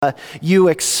you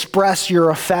express your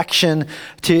affection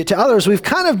to others. We've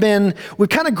kind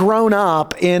of grown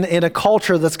up in a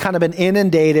culture that's kind of been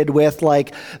inundated with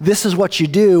like, this is what you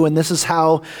do and this is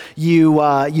how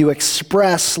you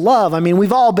express love. I mean,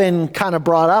 we've all been kind of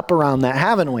brought up around that,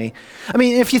 haven't we? I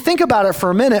mean, if you think about it for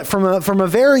a minute, from a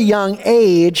very young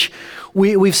age,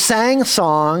 we've sang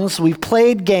songs, we've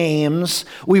played games,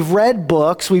 we've read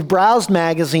books, we've browsed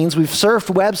magazines, we've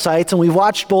surfed websites, and we've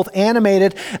watched both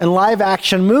animated and live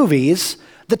action movies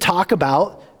that talk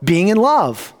about being in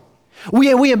love.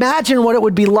 We imagine what it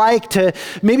would be like to,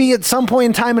 maybe at some point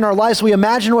in time in our lives, we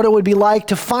imagine what it would be like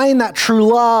to find that true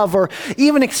love or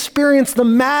even experience the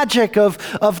magic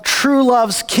of true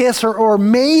love's kiss or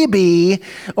maybe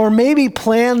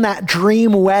plan that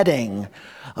dream wedding.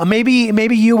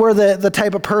 Maybe you were the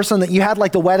type of person that you had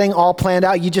like the wedding all planned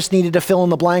out. You just needed to fill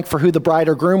in the blank for who the bride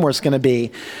or groom was going to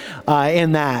be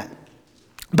in that.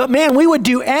 But man, we would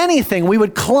do anything. We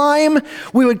would climb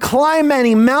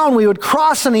any mountain. We would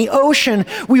cross any ocean.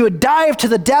 We would dive to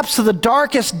the depths of the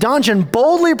darkest dungeon,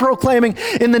 boldly proclaiming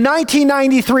in the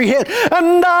 1993 hit,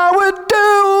 "And I would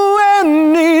do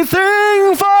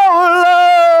anything for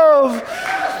love."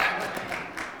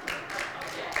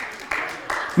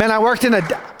 Man, I worked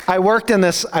in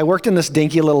this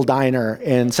dinky little diner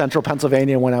in central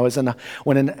Pennsylvania when I was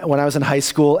in high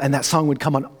school, and that song would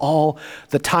come on all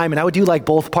the time, and I would do like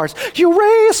both parts. "You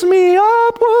raise me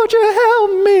up, would you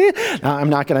help me?" No, I'm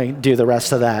not going to do the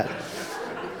rest of that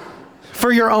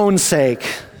for your own sake.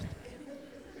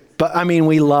 But I mean,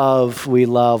 we love. We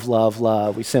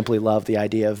simply love the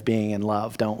idea of being in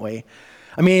love, don't we?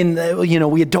 I mean,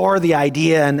 we adore the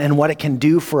idea and what it can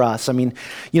do for us. I mean,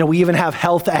 we even have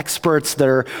health experts that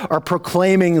are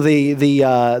proclaiming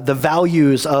the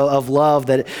values of love,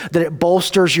 that it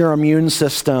bolsters your immune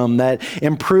system, that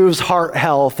improves heart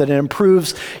health, that it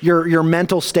improves your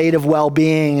mental state of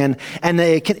well-being, and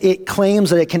it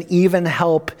claims that it can even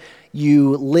help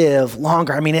you live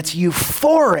longer. I mean, it's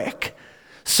euphoric,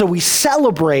 so we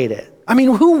celebrate it. I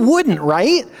mean, who wouldn't,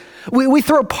 right? We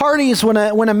throw parties when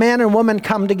a man and woman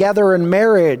come together in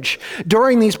marriage.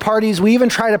 During these parties, we even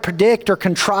try to predict or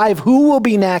contrive who will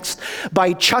be next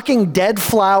by chucking dead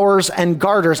flowers and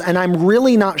garters. And I'm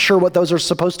really not sure what those are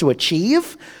supposed to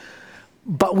achieve,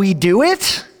 but we do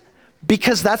it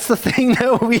because that's the thing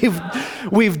that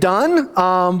we've done.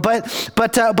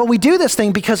 But we do this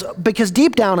thing because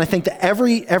deep down, I think that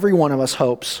every one of us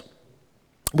hopes.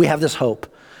 We have this hope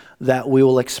that we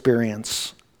will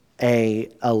experience a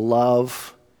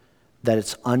love that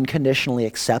it's unconditionally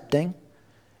accepting,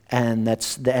 and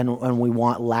we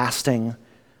want lasting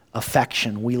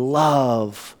affection. We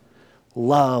love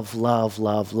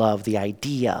the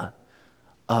idea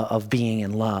of being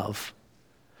in love.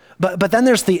 But then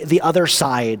there's the other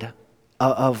side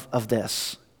of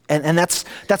this, and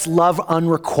that's love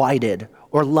unrequited,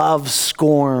 or love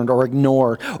scorned or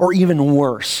ignored, or even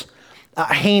worse.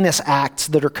 Heinous acts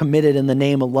that are committed in the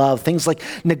name of love, things like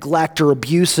neglect or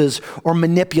abuses or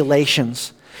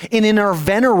manipulations. And in our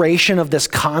veneration of this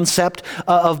concept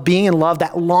of being in love,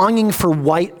 that longing for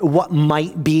what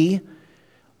might be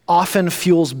often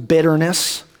fuels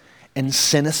bitterness and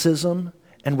cynicism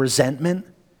and resentment.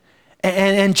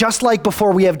 And just like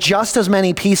before, we have just as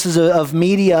many pieces of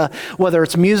media, whether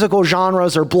it's musical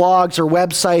genres or blogs or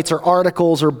websites or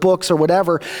articles or books or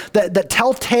whatever, that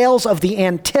tell tales of the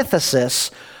antithesis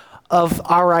of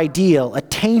our ideal, a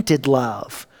tainted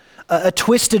love, a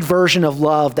twisted version of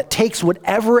love that takes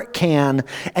whatever it can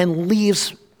and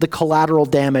leaves the collateral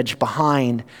damage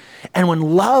behind. And when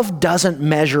love doesn't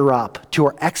measure up to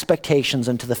our expectations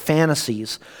and to the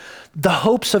fantasies, the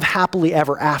hopes of happily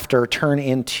ever after turn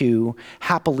into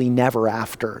happily never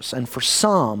afters. And for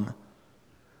some,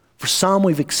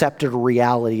 we've accepted a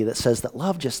reality that says that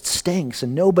love just stinks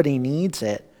and nobody needs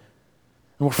it,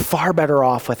 and we're far better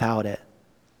off without it.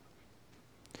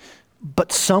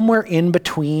 But somewhere in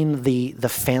between the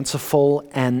fanciful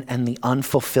and the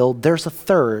unfulfilled, there's a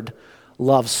third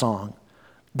love song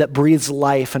that breathes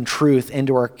life and truth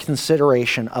into our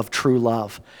consideration of true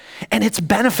love. And its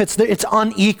benefits, it's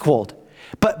unequaled,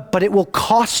 but it will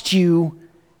cost you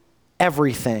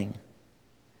everything.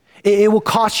 It will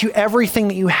cost you everything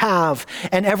that you have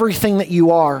and everything that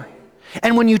you are.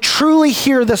 And when you truly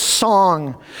hear this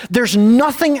song, there's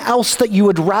nothing else that you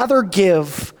would rather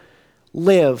give,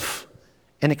 live,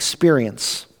 and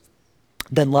experience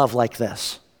than love like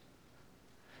this.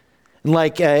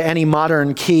 Like any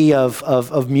modern key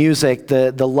of music,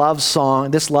 this love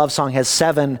song has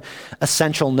 7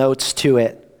 essential notes to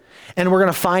it. And we're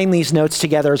going to find these notes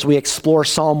together as we explore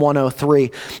Psalm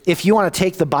 103. If you want to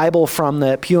take the Bible from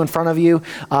the pew in front of you,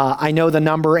 I know the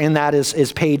number in that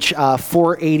is page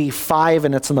 485,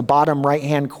 and it's in the bottom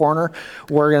right-hand corner.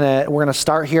 We're gonna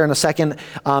start here in a second.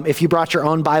 If you brought your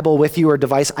own Bible with you or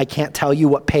device, I can't tell you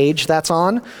what page that's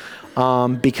on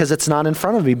because it's not in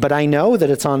front of me. But I know that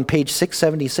it's on page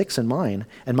 676 in mine,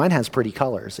 and mine has pretty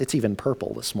colors. It's even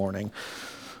purple this morning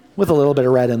with a little bit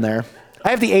of red in there. I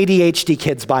have the ADHD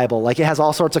Kids Bible. Like, it has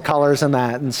all sorts of colors in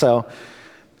that. And so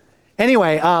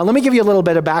anyway, let me give you a little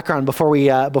bit of background before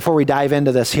we dive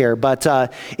into this here. But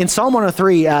in Psalm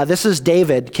 103, this is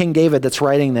David, King David, that's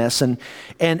writing this.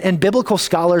 And biblical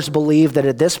scholars believe that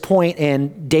at this point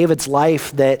in David's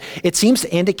life, that it seems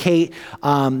to indicate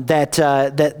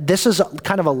that this is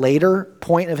kind of a later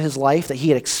point of his life, that he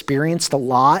had experienced a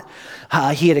lot.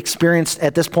 He had experienced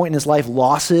at this point in his life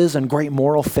losses and great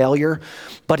moral failure,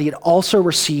 but he had also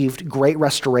received great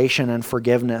restoration and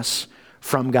forgiveness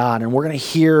from God. And we're going to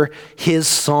hear his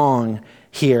song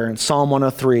here in Psalm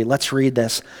 103. Let's read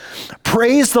this.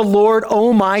 Praise the Lord,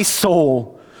 O my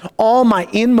soul. All my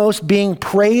inmost being,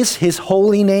 praise his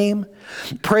holy name.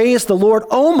 Praise the Lord,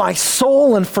 O my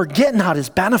soul, and forget not his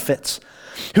benefits,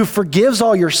 who forgives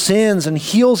all your sins and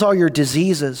heals all your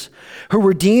diseases, who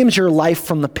redeems your life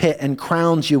from the pit and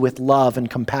crowns you with love and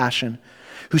compassion,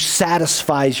 who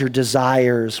satisfies your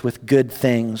desires with good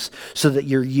things so that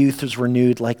your youth is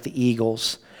renewed like the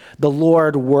eagles. The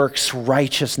Lord works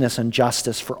righteousness and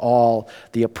justice for all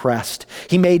the oppressed.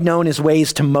 He made known his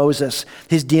ways to Moses,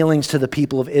 his dealings to the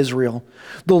people of Israel.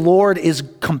 The Lord is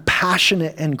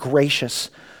compassionate and gracious,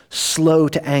 slow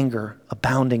to anger,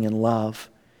 abounding in love.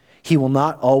 He will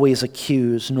not always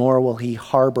accuse, nor will he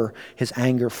harbor his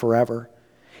anger forever.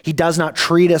 He does not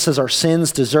treat us as our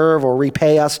sins deserve or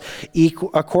repay us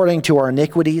according to our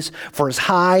iniquities. For as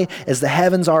high as the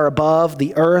heavens are above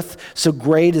the earth, so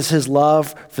great is his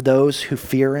love for those who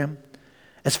fear him.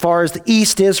 As far as the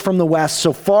east is from the west,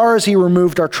 so far as he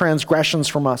removed our transgressions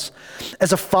from us.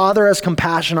 As a father has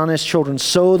compassion on his children,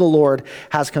 so the Lord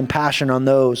has compassion on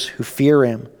those who fear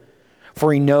him.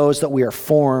 For he knows that we are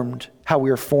formed, how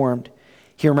we are formed.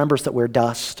 He remembers that we're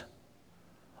dust.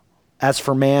 As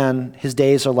for man, his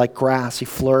days are like grass. He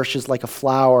flourishes like a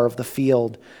flower of the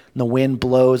field, and the wind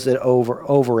blows it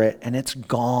over it, and it's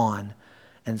gone,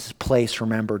 and its place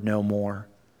remembered no more.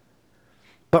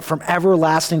 But from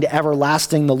everlasting to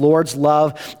everlasting, the Lord's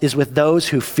love is with those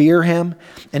who fear him,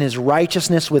 and his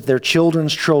righteousness with their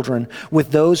children's children, with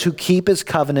those who keep his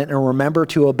covenant and remember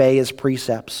to obey his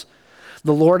precepts.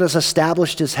 The Lord has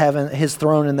established his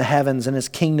throne in the heavens, and his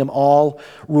kingdom all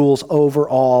rules over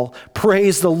all.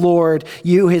 Praise the Lord,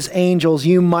 you his angels,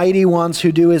 you mighty ones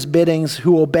who do his biddings,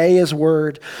 who obey his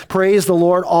word. Praise the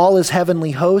Lord, all his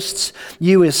heavenly hosts,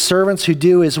 you his servants who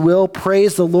do his will.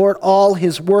 Praise the Lord, all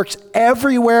his works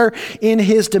everywhere in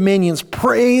his dominions.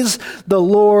 Praise the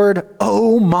Lord,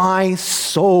 O my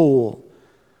soul.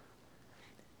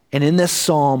 And in this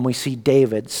psalm, we see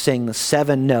David sing the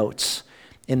 7 notes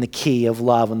in the key of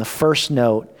love. And the first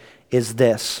note is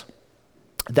this,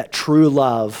 that true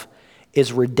love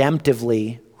is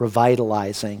redemptively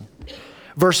revitalizing.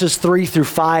 Verses 3 through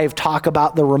 5 talk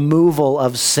about the removal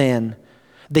of sin,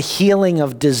 the healing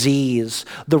of disease,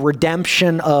 the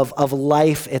redemption of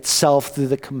life itself through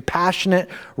the compassionate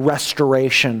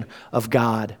restoration of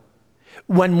God.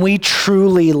 When we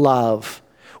truly love,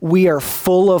 we are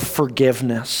full of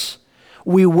forgiveness.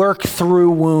 We work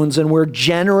through wounds, and we're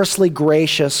generously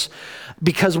gracious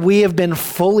because we have been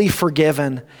fully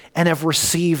forgiven and have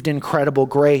received incredible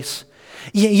grace.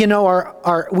 You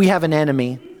know, we have an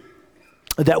enemy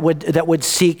that would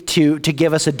seek to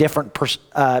give us a different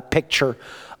picture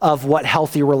of what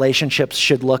healthy relationships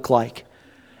should look like,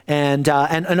 and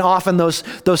often those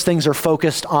things are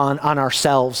focused on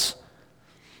ourselves.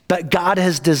 But God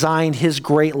has designed his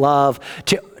great love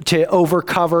to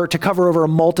cover over a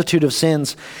multitude of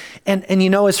sins. And you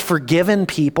know, as forgiven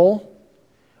people,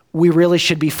 we really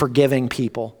should be forgiving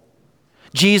people.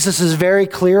 Jesus is very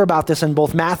clear about this in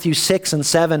both Matthew 6 and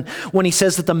 7 when he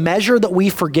says that the measure that we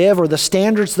forgive or the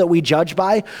standards that we judge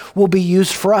by will be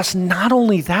used for us. Not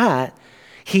only that,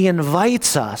 he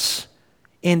invites us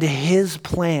into his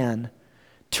plan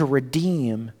to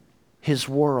redeem his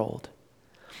world.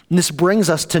 And this brings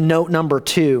us to note number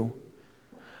 2,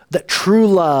 that true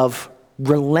love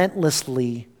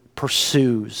relentlessly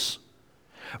pursues.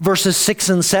 Verses 6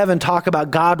 and 7 talk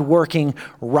about God working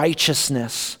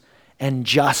righteousness and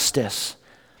justice,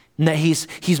 and that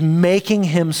he's making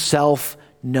himself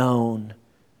known.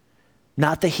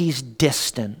 Not that he's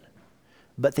distant,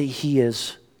 but that he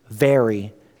is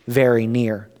very, very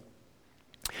near.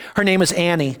 Her name is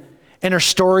Annie. And her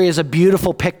story is a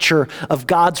beautiful picture of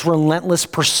God's relentless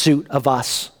pursuit of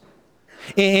us.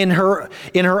 In her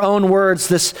own words,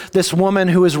 this woman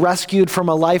who was rescued from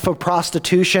a life of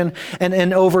prostitution and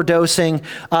overdosing,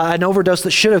 an overdose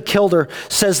that should have killed her,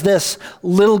 says this: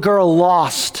 little girl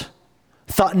lost,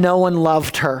 thought no one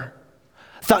loved her,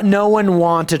 thought no one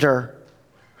wanted her,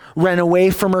 ran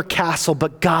away from her castle,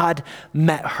 but God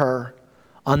met her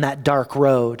on that dark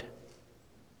road.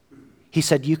 He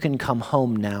said, "You can come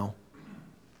home now.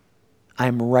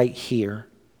 I'm right here.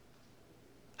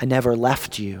 I never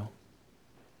left you."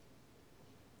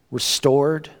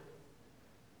 Restored,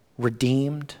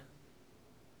 redeemed,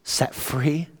 set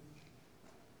free.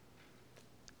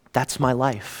 That's my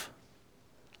life.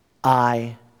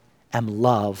 I am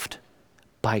loved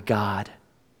by God.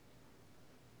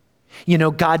 You know,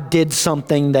 God did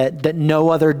something that no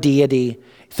other deity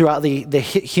throughout the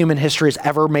human history has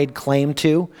ever made claim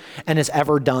to and has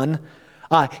ever done.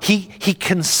 He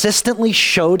consistently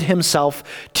showed himself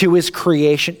to his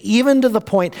creation, even to the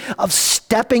point of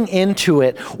stepping into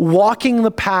it, walking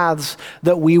the paths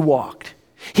that we walked.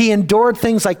 He endured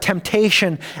things like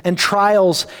temptation and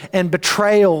trials and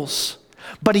betrayals,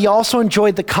 but he also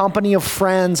enjoyed the company of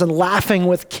friends and laughing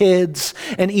with kids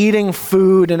and eating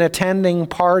food and attending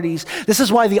parties. This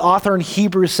is why the author in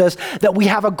Hebrews says that we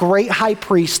have a great high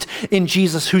priest in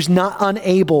Jesus who's not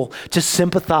unable to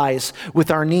sympathize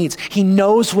with our needs. He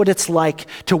knows what it's like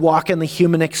to walk in the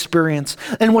human experience.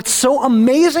 And what's so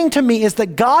amazing to me is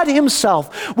that God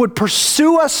himself would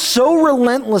pursue us so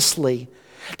relentlessly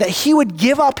that he would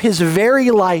give up his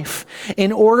very life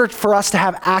in order for us to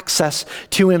have access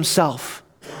to himself.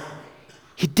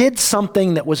 He did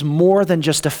something that was more than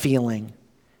just a feeling.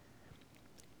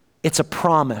 It's a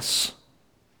promise,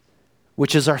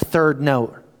 which is our third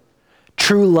note.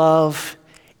 True love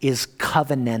is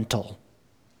covenantal.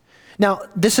 Now,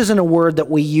 this isn't a word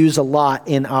that we use a lot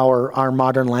in our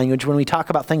modern language. When we talk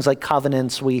about things like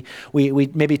covenants, we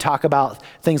maybe talk about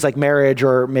things like marriage,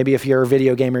 or maybe if you're a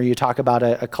video gamer, you talk about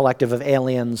a collective of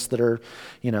aliens that are,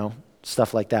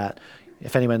 stuff like that.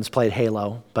 If anyone's played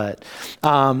Halo, but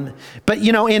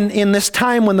in this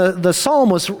time when this psalm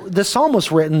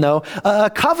was written, though, a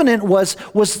covenant was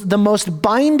the most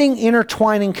binding,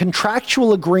 intertwining,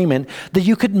 contractual agreement that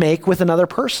you could make with another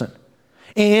person.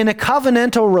 In a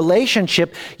covenantal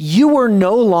relationship, you were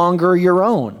no longer your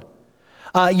own.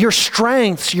 Your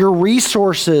strengths, your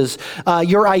resources,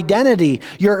 your identity,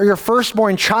 your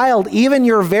firstborn child, even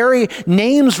your very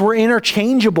names were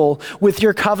interchangeable with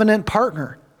your covenant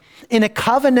partner. In a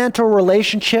covenantal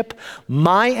relationship,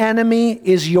 my enemy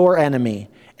is your enemy,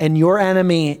 and your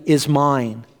enemy is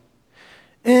mine.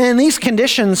 And these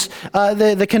conditions,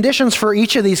 the conditions for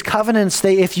each of these covenants,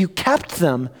 if you kept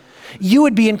them, you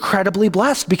would be incredibly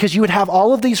blessed because you would have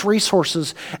all of these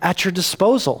resources at your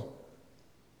disposal.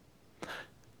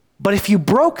 But if you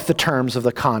broke the terms of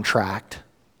the contract,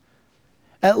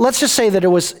 let's just say that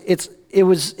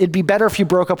it'd be better if you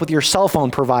broke up with your cell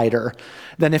phone provider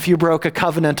than if you broke a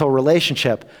covenantal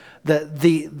relationship.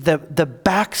 The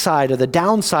backside or the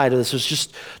downside of this was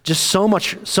just so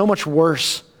much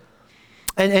worse.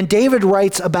 And David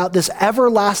writes about this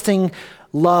everlasting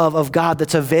love of God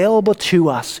that's available to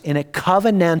us in a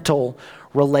covenantal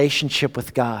relationship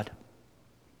with God.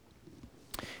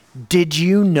 Did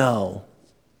you know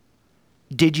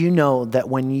that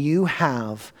when you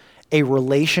have a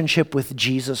relationship with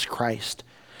Jesus Christ,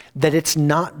 that it's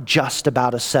not just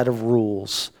about a set of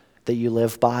rules that you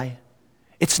live by?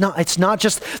 It's not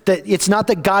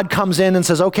that God comes in and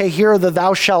says, okay, here are the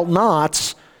thou shalt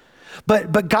nots.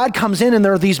 But God comes in and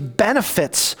there are these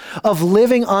benefits of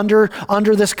living under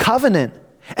this covenant,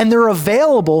 and they're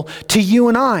available to you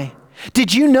and I.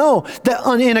 Did you know that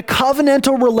in a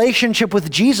covenantal relationship with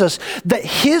Jesus, that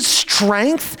his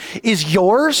strength is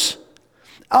yours?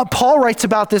 Paul writes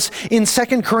about this in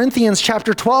 2 Corinthians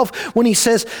chapter 12 when he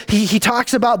says, he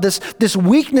talks about this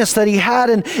weakness that he had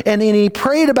and he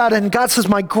prayed about it, and God says,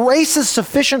 my grace is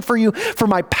sufficient for you, for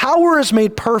my power is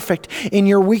made perfect in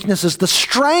your weaknesses. The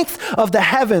strength of the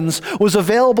heavens was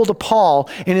available to Paul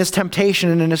in his temptation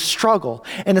and in his struggle.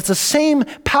 And it's the same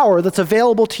power that's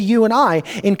available to you and I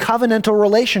in covenantal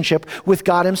relationship with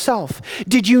God himself.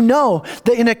 Did you know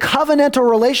that in a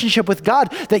covenantal relationship with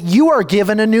God that you are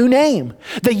given a new name?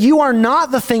 That you are not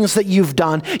the things that you've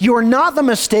done. You are not the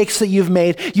mistakes that you've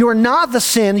made. You are not the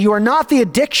sin. You are not the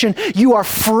addiction. You are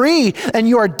free and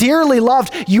you are dearly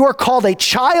loved. You are called a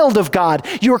child of God.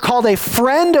 You are called a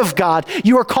friend of God.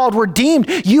 You are called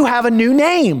redeemed. You have a new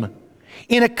name.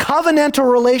 In a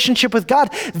covenantal relationship with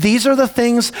God, these are the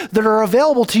things that are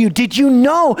available to you. Did you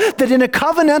know that in a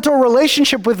covenantal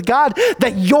relationship with God,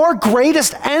 that your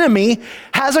greatest enemy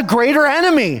has a greater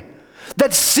enemy?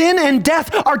 That sin and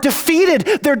death are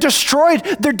defeated, they're destroyed,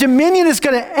 their dominion is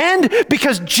going to end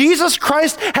because Jesus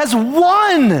Christ has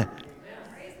won.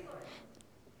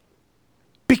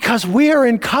 Because we are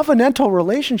in covenantal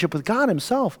relationship with God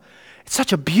himself. It's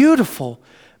such a beautiful,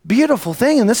 beautiful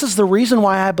thing. And this is the reason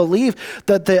why I believe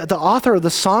that the author of the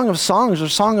Song of Songs or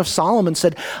Song of Solomon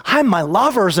said, I'm my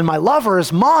lover's and my lover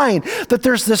is mine. That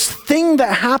there's this thing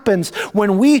that happens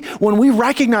when we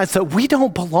recognize that we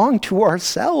don't belong to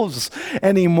ourselves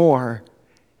anymore.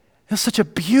 It's such a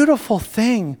beautiful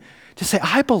thing to say,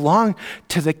 I belong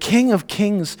to the King of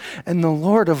Kings and the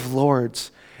Lord of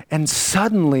Lords. And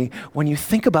suddenly, when you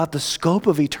think about the scope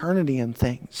of eternity and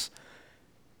things,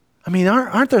 I mean,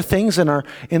 aren't there things in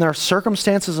our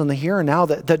circumstances in the here and now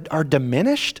that are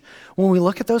diminished when we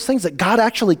look at those things? That God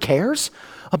actually cares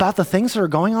about the things that are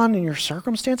going on in your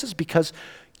circumstances because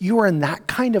you are in that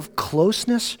kind of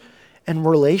closeness and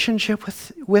relationship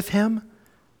with him?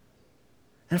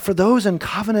 And for those in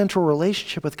covenantal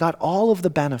relationship with God, all of the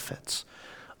benefits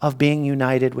of being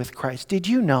united with Christ. Did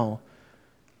you know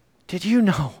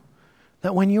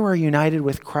that when you are united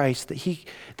with Christ, that he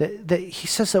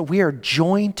says that we are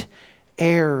joint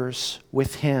heirs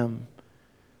with him,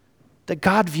 that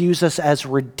God views us as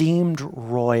redeemed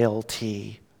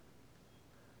royalty.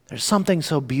 There's something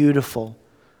so beautiful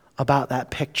about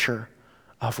that picture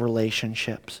of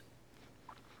relationships.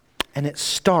 And it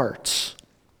starts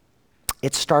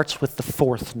with the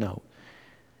fourth note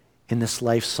in this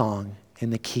life song,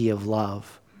 in the key of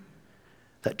love,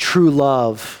 that true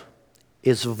love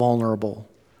is vulnerable.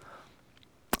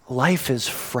 Life is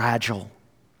fragile,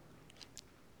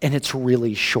 and it's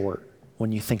really short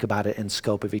when you think about it in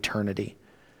scope of eternity.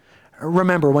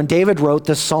 Remember, when David wrote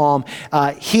this psalm,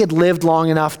 he had lived long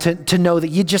enough to know that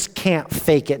you just can't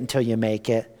fake it until you make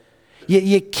it.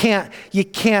 You can't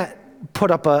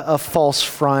put up a false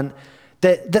front.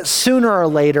 That sooner or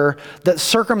later, that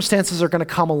circumstances are going to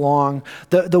come along,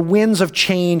 the winds of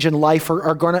change in life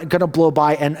are going to blow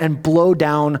by and blow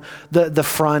down the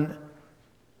front.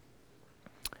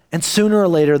 And sooner or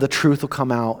later, the truth will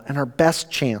come out, and our best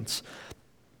chance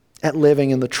at living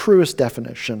in the truest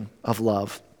definition of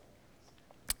love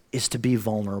is to be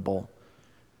vulnerable.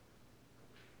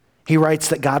 He writes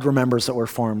that God remembers that we're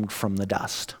formed from the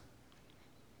dust.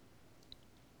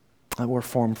 That we're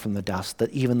formed from the dust,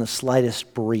 that even the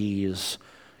slightest breeze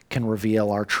can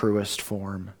reveal our truest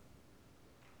form.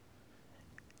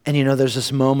 And there's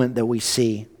this moment that we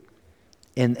see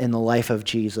in the life of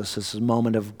Jesus, this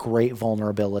moment of great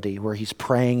vulnerability where he's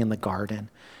praying in the garden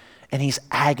and he's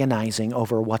agonizing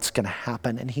over what's going to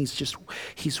happen, and he's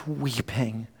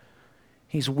weeping.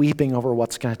 He's weeping over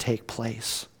what's going to take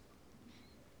place.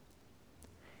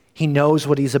 He knows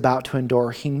what he's about to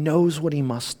endure. He knows what he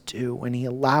must do, and he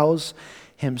allows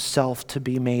himself to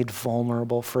be made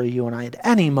vulnerable for you and I at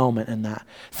any moment in that.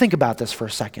 Think about this for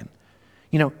a second.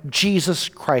 Jesus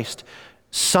Christ,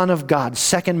 Son of God,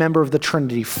 second member of the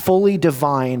Trinity, fully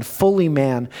divine, fully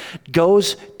man,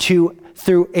 goes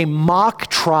through a mock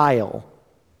trial.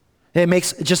 It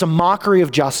makes just a mockery of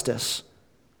justice.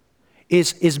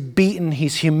 Is beaten,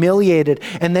 he's humiliated,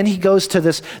 and then he goes to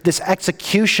this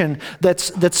execution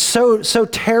that's so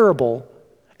terrible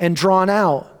and drawn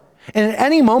out. And at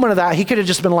any moment of that, he could have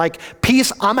just been like,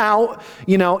 peace, I'm out.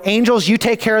 Angels, you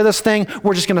take care of this thing.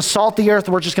 We're just going to salt the earth.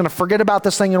 We're just going to forget about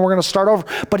this thing and we're going to start over.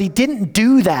 But he didn't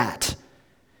do that.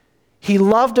 He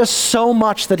loved us so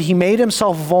much that he made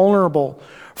himself vulnerable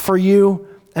for you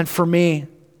and for me.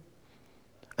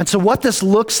 And so what this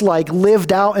looks like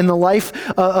lived out in the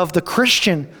life of the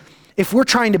Christian, if we're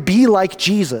trying to be like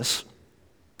Jesus,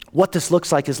 what this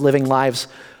looks like is living lives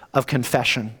of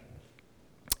confession.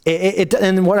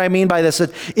 And what I mean by this,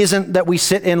 it isn't that we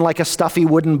sit in like a stuffy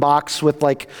wooden box with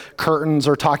like curtains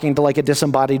or talking to like a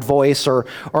disembodied voice or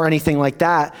anything like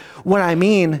that. What I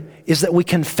mean is that we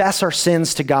confess our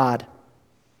sins to God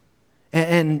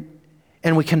and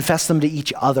we confess them to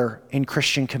each other in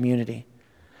Christian community.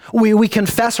 We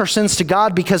confess our sins to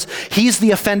God because he's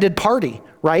the offended party,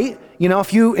 right?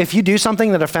 If you do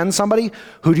something that offends somebody,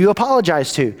 who do you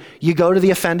apologize to? You go to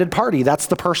the offended party. That's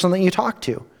the person that you talk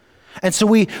to. And so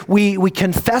we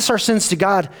confess our sins to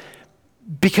God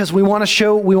because we want to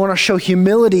show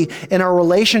humility in our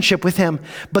relationship with him.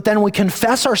 But then we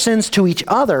confess our sins to each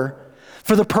other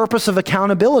for the purpose of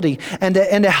accountability and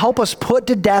to help us put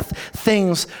to death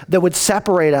things that would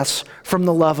separate us from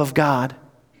the love of God.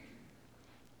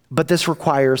 But this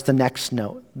requires the next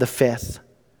note, the fifth.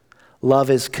 Love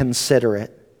is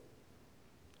considerate.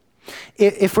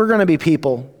 If we're going to be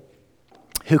people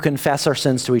who confess our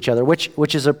sins to each other,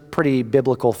 which is a pretty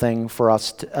biblical thing for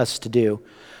us to do,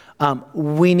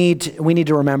 we need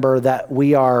to remember that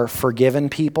we are forgiven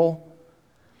people,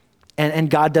 and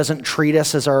God doesn't treat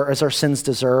us as our sins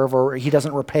deserve, or he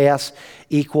doesn't repay us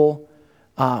equal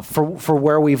for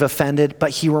where we've offended,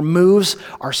 but he removes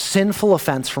our sinful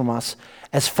offense from us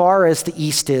as far as the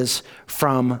east is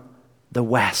from the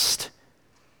west.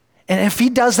 And if he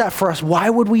does that for us, why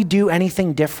would we do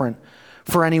anything different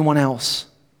for anyone else?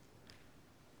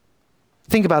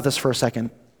 Think about this for a second.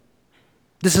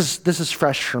 This is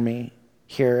fresh for me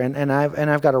here, and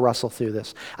I've got to wrestle through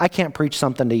this. I can't preach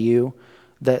something to you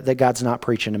that God's not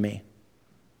preaching to me.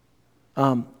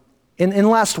 In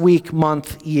last week,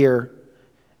 month, year,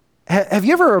 have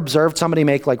you ever observed somebody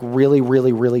make like really,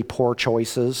 really, really poor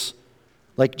choices?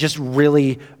 Like just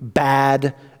really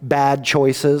bad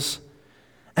choices?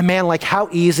 And man, like how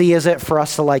easy is it for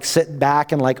us to like sit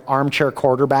back and like armchair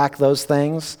quarterback those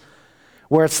things?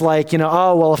 Where it's like,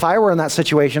 oh, well, if I were in that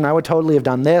situation, I would totally have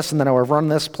done this, and then I would have run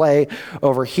this play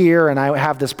over here, and I would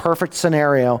have this perfect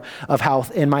scenario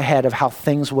in my head of how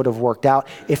things would have worked out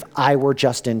if I were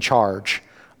just in charge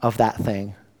of that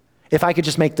thing. If I could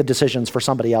just make the decisions for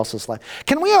somebody else's life.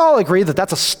 Can we all agree that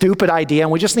that's a stupid idea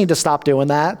and we just need to stop doing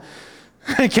that?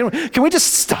 Can we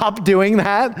just stop doing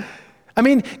that? I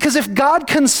mean, because if God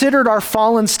considered our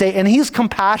fallen state and he's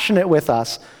compassionate with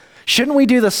us, shouldn't we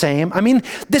do the same? I mean,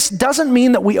 this doesn't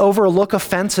mean that we overlook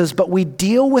offenses, but we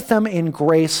deal with them in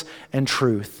grace and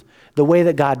truth, the way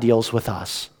that God deals with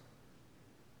us.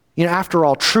 After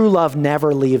all, true love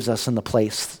never leaves us in the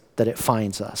place that it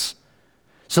finds us.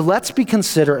 So let's be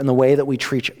considerate in the way that we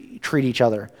treat each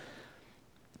other.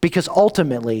 Because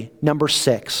ultimately, number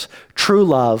 6, true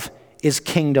love is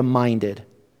kingdom-minded.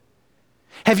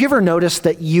 Have you ever noticed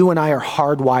that you and I are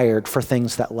hardwired for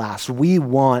things that last? We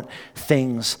want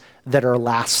things that are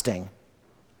lasting.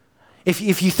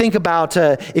 If you think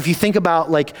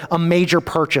about like a major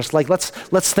purchase, like let's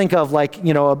think of like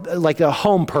a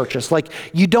home purchase. Like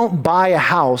you don't buy a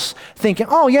house thinking,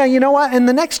 oh yeah, you know what? In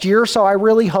the next year or so, I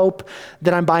really hope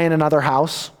that I'm buying another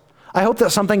house. I hope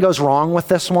that something goes wrong with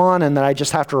this one and that I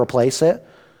just have to replace it.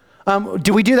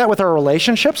 Do we do that with our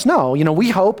relationships? No. We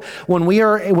hope when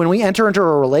we enter into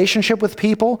a relationship with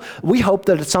people, we hope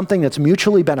that it's something that's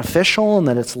mutually beneficial and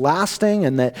that it's lasting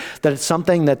and that it's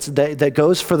something that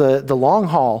goes for the long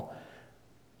haul.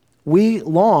 We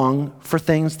long for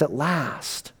things that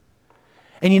last.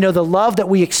 And the love that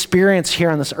we experience here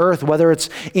on this earth, whether it's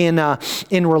in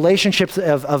relationships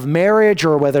of marriage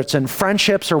or whether it's in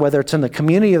friendships or whether it's in the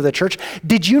community of the church,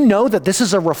 did you know that this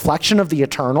is a reflection of the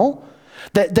eternal?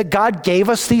 That God gave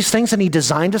us these things and he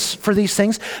designed us for these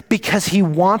things because he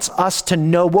wants us to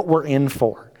know what we're in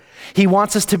for. He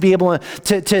wants us to be able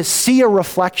to see a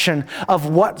reflection of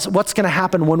what's going to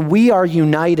happen when we are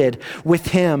united with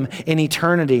him in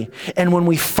eternity. And when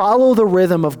we follow the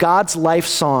rhythm of God's life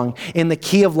song in the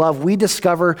key of love, we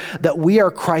discover that we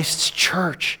are Christ's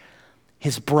church,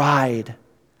 his bride,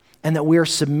 and that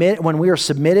when we are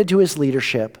submitted to his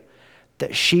leadership,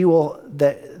 that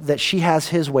she has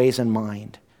his ways in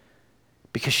mind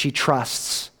because she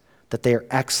trusts that they are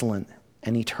excellent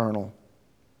and eternal.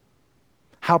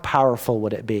 How powerful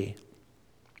would it be?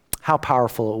 How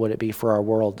powerful would it be for our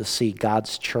world to see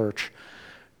God's church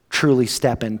truly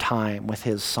step in time with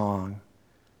his song,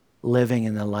 living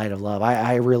in the light of love?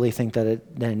 I really think that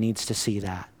it needs to see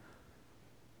that.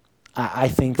 I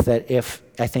think that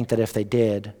if they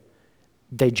did,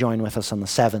 they'd join with us on the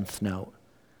 7th note.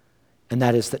 And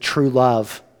that is that true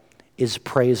love is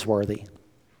praiseworthy.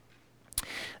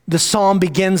 The psalm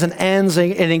begins and ends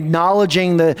in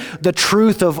acknowledging the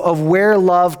truth of where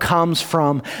love comes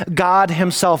from, God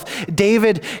himself.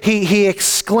 David, he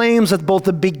exclaims at both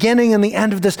the beginning and the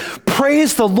end of this,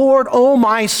 praise the Lord, O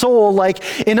my soul.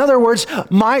 Like, in other words,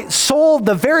 my soul,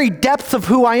 the very depth of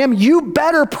who I am, you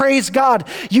better praise God.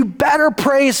 You better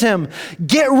praise him.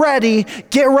 Get ready.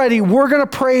 We're going to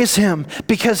praise him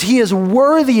because he is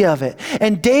worthy of it.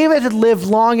 And David had lived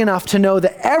long enough to know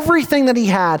that everything that he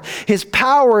had, his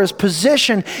power, his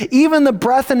position, even the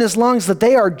breath in his lungs, that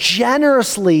they are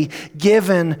generously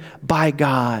given by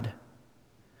God,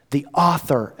 the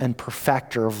author and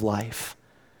perfecter of life.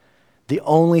 The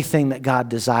only thing that God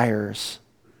desires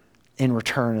in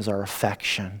return is our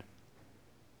affection.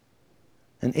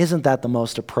 And isn't that the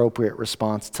most appropriate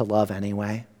response to love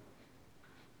anyway?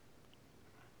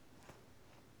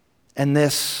 And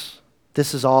this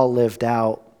is all lived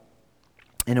out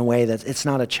in a way that it's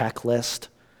not a checklist.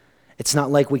 It's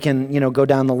not like we can, go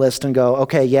down the list and go,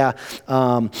 okay, yeah,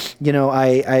 I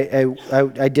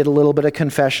did a little bit of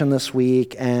confession this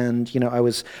week, and I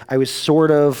was sort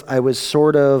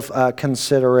of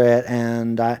considerate,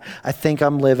 and I think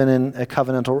I'm living in a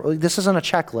covenantal. This isn't a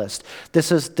checklist.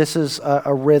 This is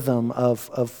a rhythm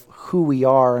of who we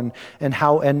are and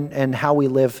how we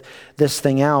live this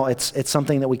thing out. It's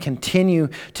something that we continue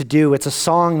to do. It's a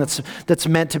song that's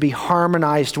meant to be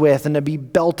harmonized with and to be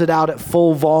belted out at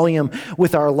full volume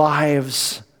with our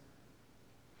lives.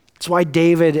 It's why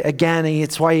David, again,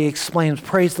 it's why he exclaims,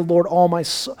 "Praise the Lord, oh my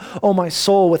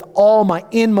soul, with all my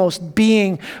inmost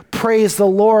being, praise the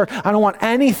Lord." I don't want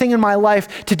anything in my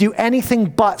life to do anything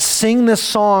but sing this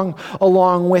song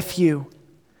along with you.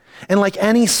 And like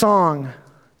any song,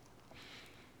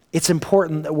 it's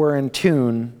important that we're in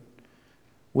tune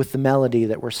with the melody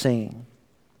that we're singing.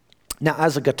 Now,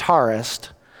 as a guitarist,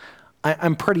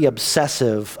 I'm pretty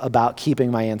obsessive about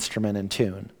keeping my instrument in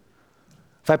tune.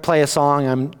 If I play a song,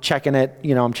 I'm checking it,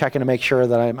 I'm checking to make sure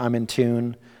that I'm in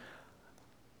tune.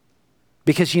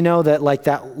 Because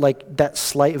that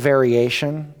slight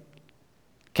variation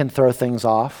can throw things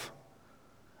off.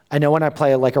 I know when I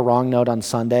play a wrong note on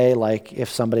Sunday, if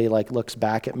somebody looks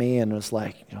back at me and was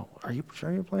like, "Are you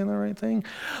sure you're playing the right thing?"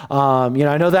 I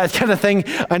know that kind of thing.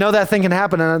 I know that thing can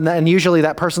happen, and usually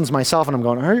that person's myself, and I'm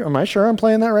going, "Am I sure I'm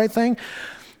playing that right thing?"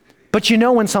 But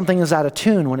when something is out of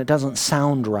tune, when it doesn't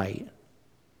sound right.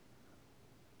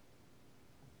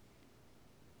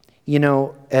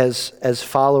 As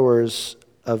followers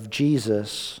of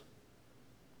Jesus,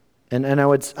 and I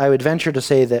would venture to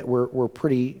say that we're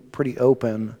pretty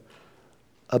open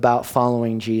about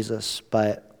following Jesus,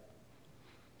 but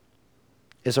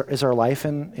is our life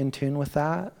in tune with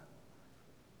that?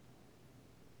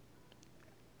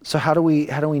 So how do we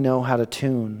know how to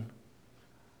tune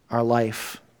our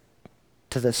life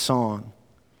to this song,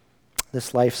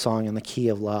 this life song in the key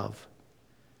of love?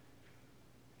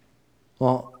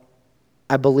 Well,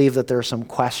 I believe that there are some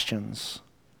questions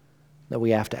that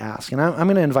we have to ask. And I'm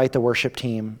going to invite the worship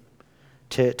team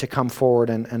to come forward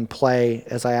and play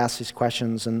as I ask these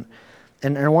questions. And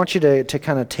I want you to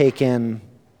kind of take in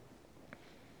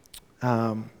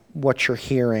what you're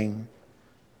hearing.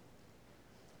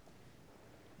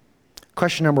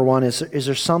 Question number one is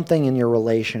there something in your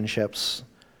relationships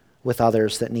with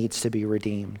others that needs to be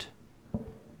redeemed?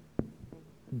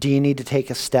 Do you need to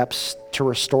take steps to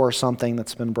restore something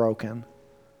that's been broken?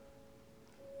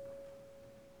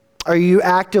 Are you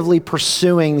actively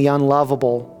pursuing the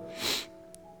unlovable,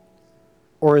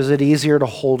 or is it easier to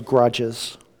hold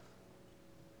grudges?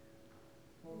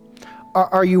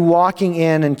 Are you walking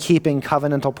in and keeping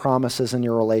covenantal promises in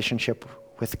your relationship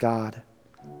with God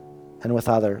and with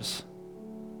others?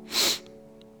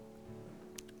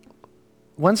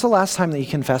 When's the last time that you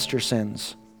confessed your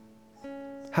sins?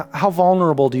 How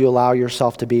vulnerable do you allow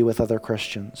yourself to be with other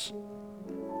Christians?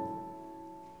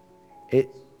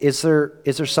 Is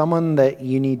there someone that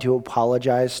you need to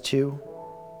apologize to?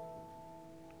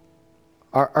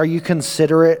 Are you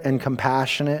considerate and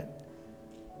compassionate,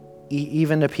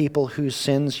 even to people whose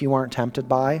sins you aren't tempted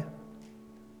by?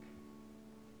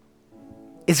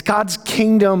 Is God's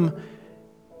kingdom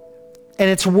and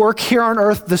its work here on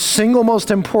earth the single most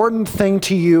important thing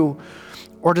to you,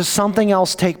 or does something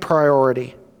else take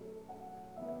priority?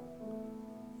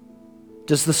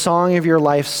 Does the song of your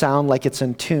life sound like it's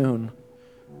in tune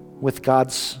with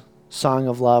God's song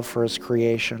of love for his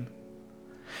creation?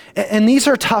 And these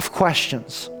are tough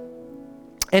questions.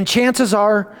 And chances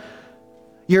are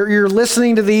you're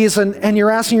listening to these and you're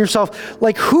asking yourself,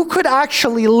 who could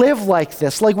actually live like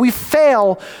this? We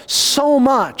fail so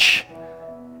much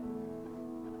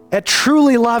at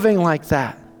truly loving like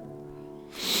that.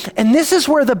 And this is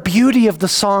where the beauty of the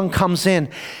song comes in.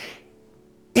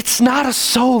 It's not a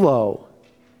solo.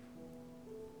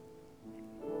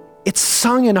 It's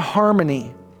sung in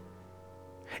harmony.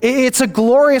 It's a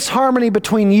glorious harmony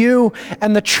between you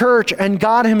and the church and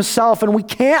God himself, and we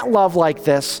can't love like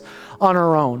this on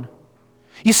our own.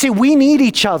 You see, we need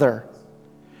each other.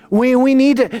 We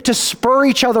need to spur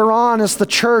each other on as the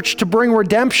church to bring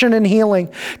redemption and healing,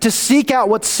 to seek out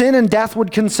what sin and death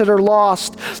would consider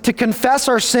lost, to confess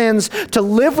our sins, to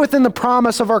live within the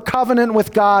promise of our covenant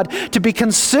with God, to be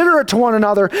considerate to one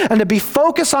another, and to be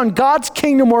focused on God's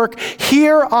kingdom work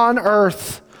here on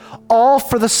earth, all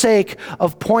for the sake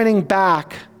of pointing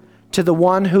back to the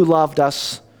one who loved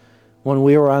us when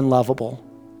we were unlovable.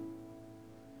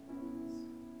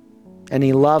 And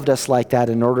he loved us like that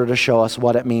in order to show us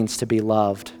what it means to be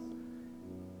loved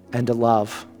and to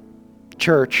love.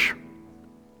 Church,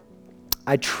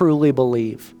 I truly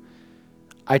believe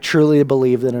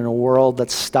that in a world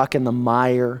that's stuck in the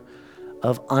mire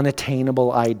of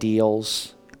unattainable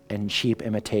ideals and cheap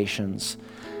imitations,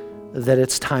 that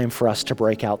it's time for us to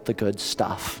break out the good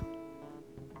stuff.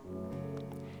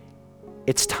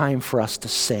 It's time for us to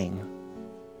sing.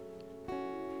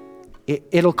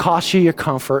 It'll cost you your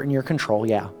comfort and your control,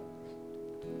 yeah.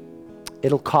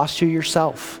 It'll cost you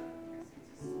yourself.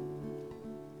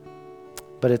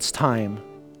 But it's time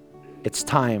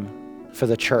for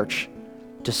the church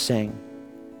to sing.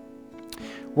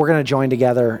 We're going to join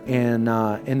together in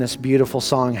this beautiful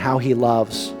song, How He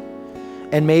Loves.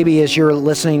 And maybe as you're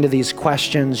listening to these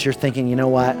questions, you're thinking, you know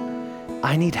what?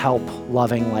 I need help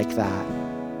loving like that.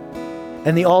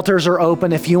 And the altars are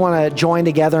open. If you want to join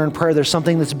together in prayer, there's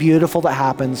something that's beautiful that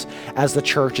happens as the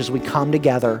church, as we come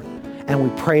together and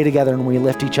we pray together and we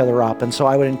lift each other up. And so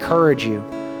I would encourage you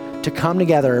to come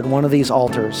together at one of these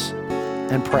altars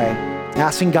and pray,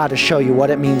 asking God to show you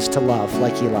what it means to love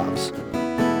like He loves.